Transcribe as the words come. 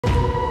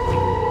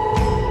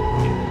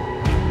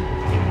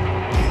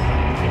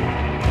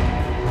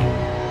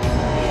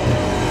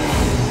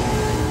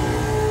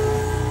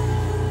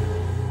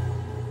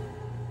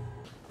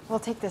We'll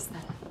take this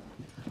then.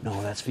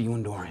 No, that's for you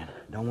and Dorian.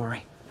 Don't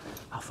worry.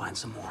 I'll find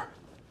some more.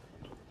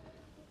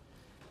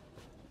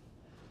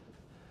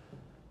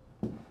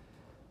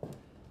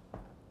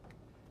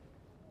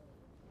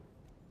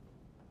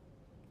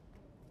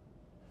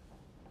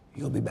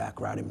 You'll be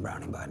back riding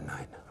Brownie by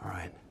tonight, all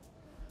right?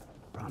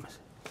 Promise.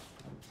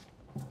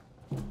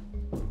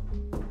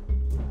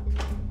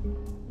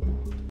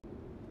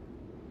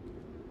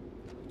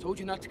 Told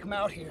you not to come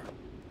out here.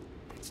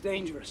 It's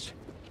dangerous.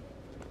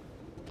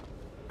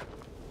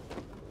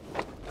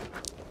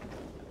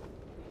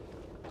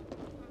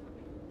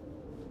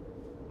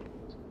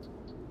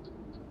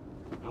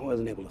 I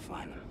wasn't able to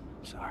find them.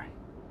 I'm sorry.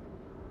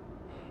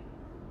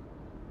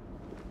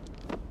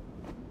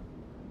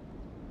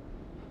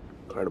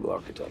 Incredible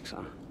architects,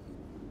 huh?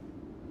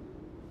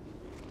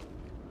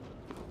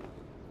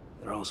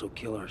 They're also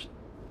killers.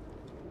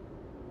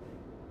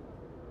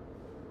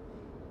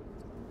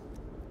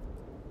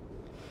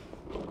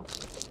 Well,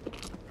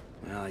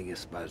 I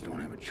guess spies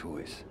don't have a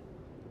choice.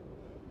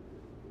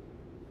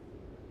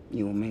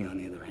 You and me, on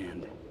the other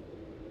hand,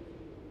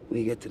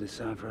 we get to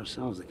decide for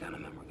ourselves the kind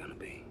of men we're gonna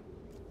be.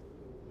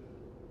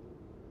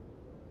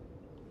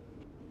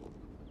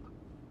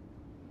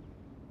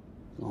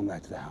 Going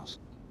back to the house.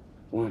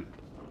 One.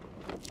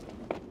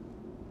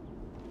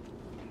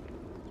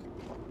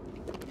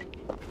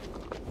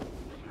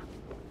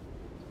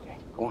 Okay,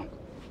 go on.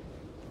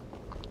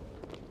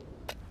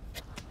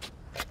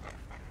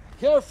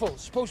 Careful,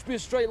 it's supposed to be a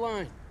straight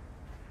line.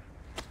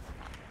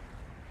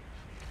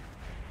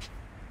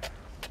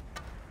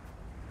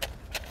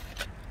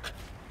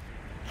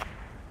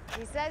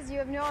 He says you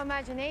have no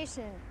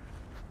imagination.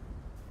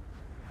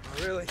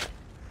 Oh, really?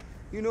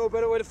 You know a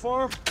better way to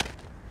farm?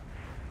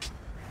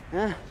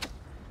 Huh?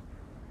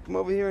 Come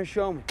over here and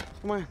show me.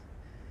 Come on.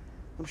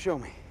 Come show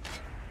me.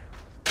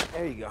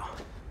 There you go.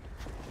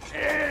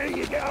 There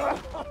you go.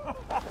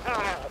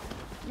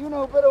 You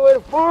know a better way to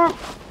farm?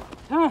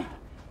 Huh?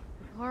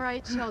 All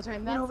right,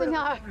 children, that's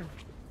enough.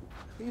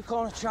 Who you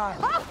calling a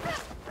child?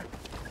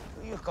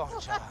 Who you calling a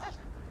child?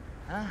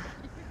 Huh?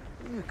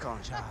 Who you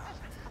calling a child?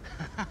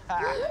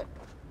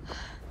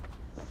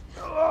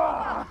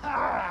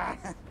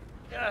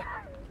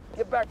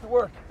 Get back to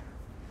work.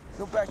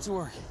 Go back to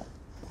work.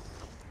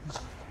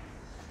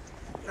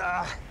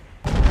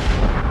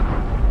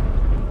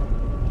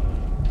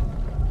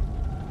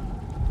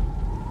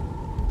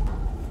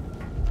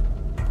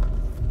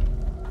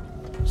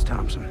 It's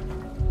Thompson.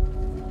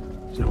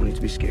 There's no need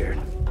to be scared.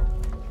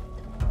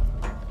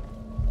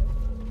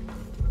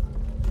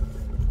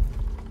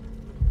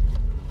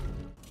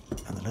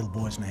 And the little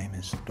boy's name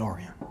is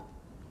Dorian.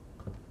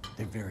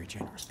 They're very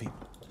generous people.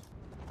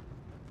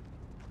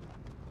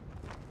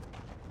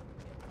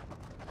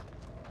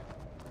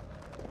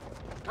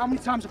 How many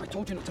times have I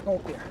told you not to go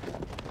up there?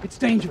 It's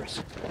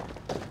dangerous.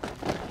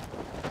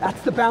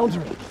 That's the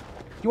boundary.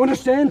 You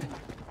understand?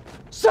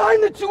 Sign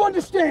that you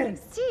understand!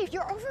 Steve,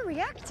 you're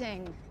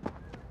overreacting.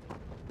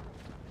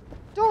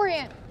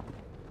 Dorian!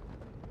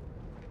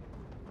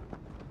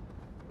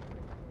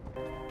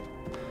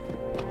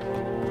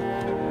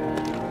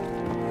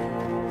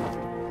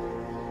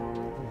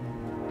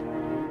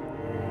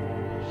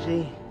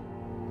 See?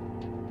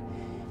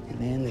 And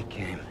then they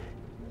came.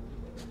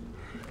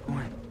 Go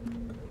on.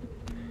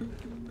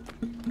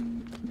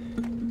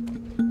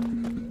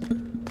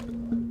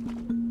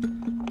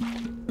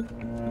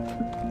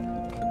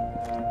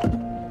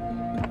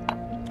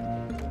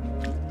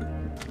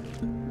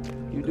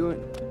 You do it.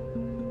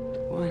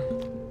 What?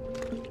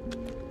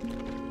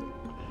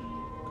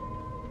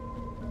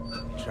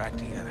 Track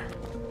together.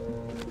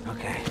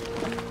 Okay.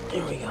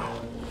 Here we go.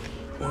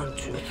 1,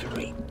 2,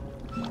 3.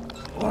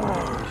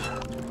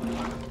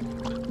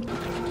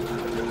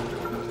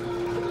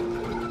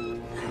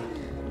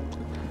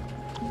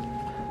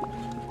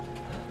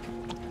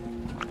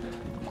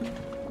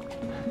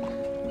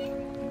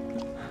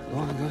 Go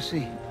on, go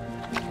see.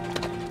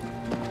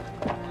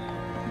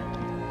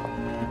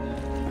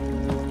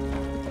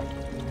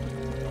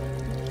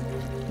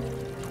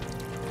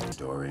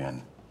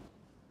 Dorian,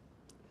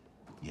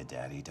 your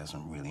daddy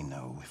doesn't really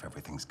know if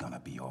everything's gonna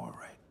be all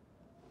right.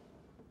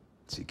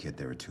 See, kid,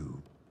 there are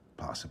two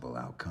possible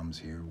outcomes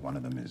here. One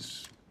of them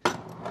is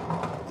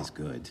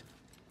good,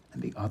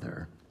 and the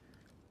other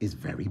is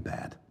very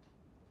bad.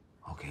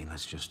 Okay,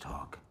 let's just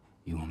talk.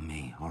 You and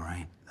me, all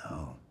right?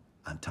 No,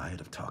 I'm tired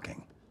of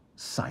talking.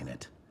 Sign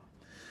it.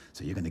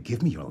 So you're gonna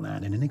give me your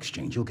land, and in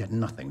exchange you'll get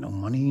nothing. No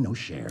money, no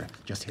share,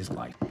 just his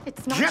life.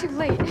 It's not too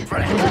late.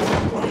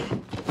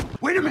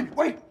 Wait a minute,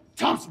 wait!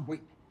 Thompson,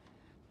 wait!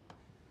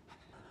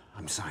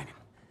 I'm signing,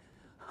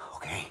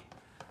 okay?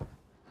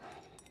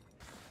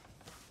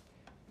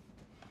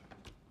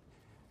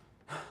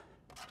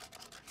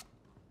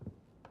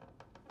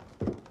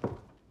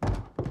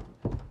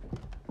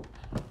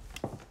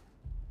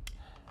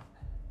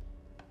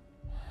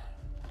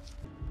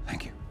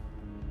 Thank you.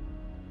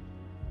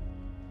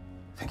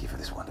 Thank you for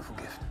this wonderful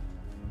gift.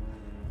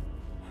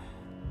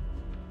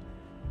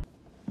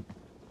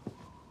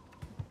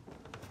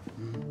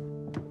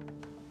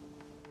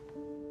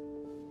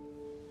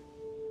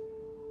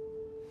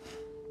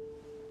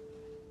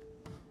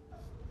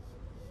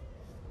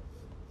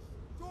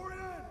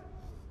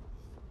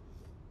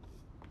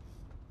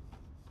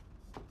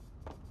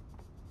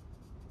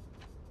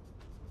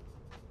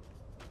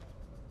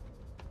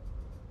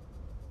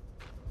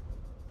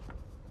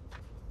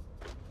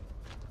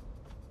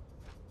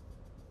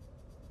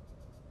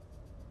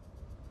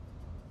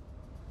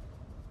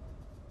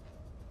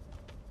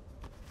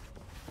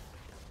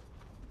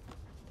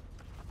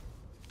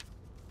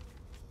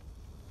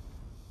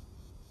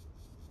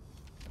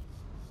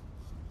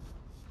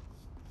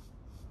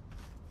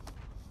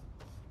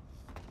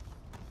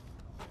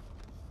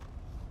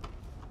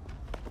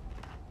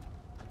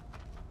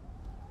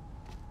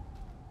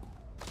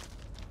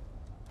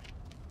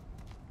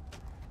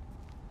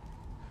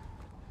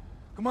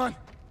 Come on.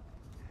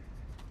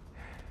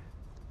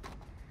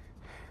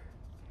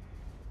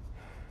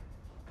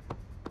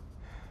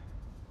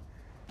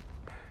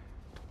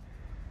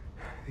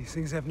 These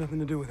things have nothing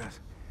to do with us.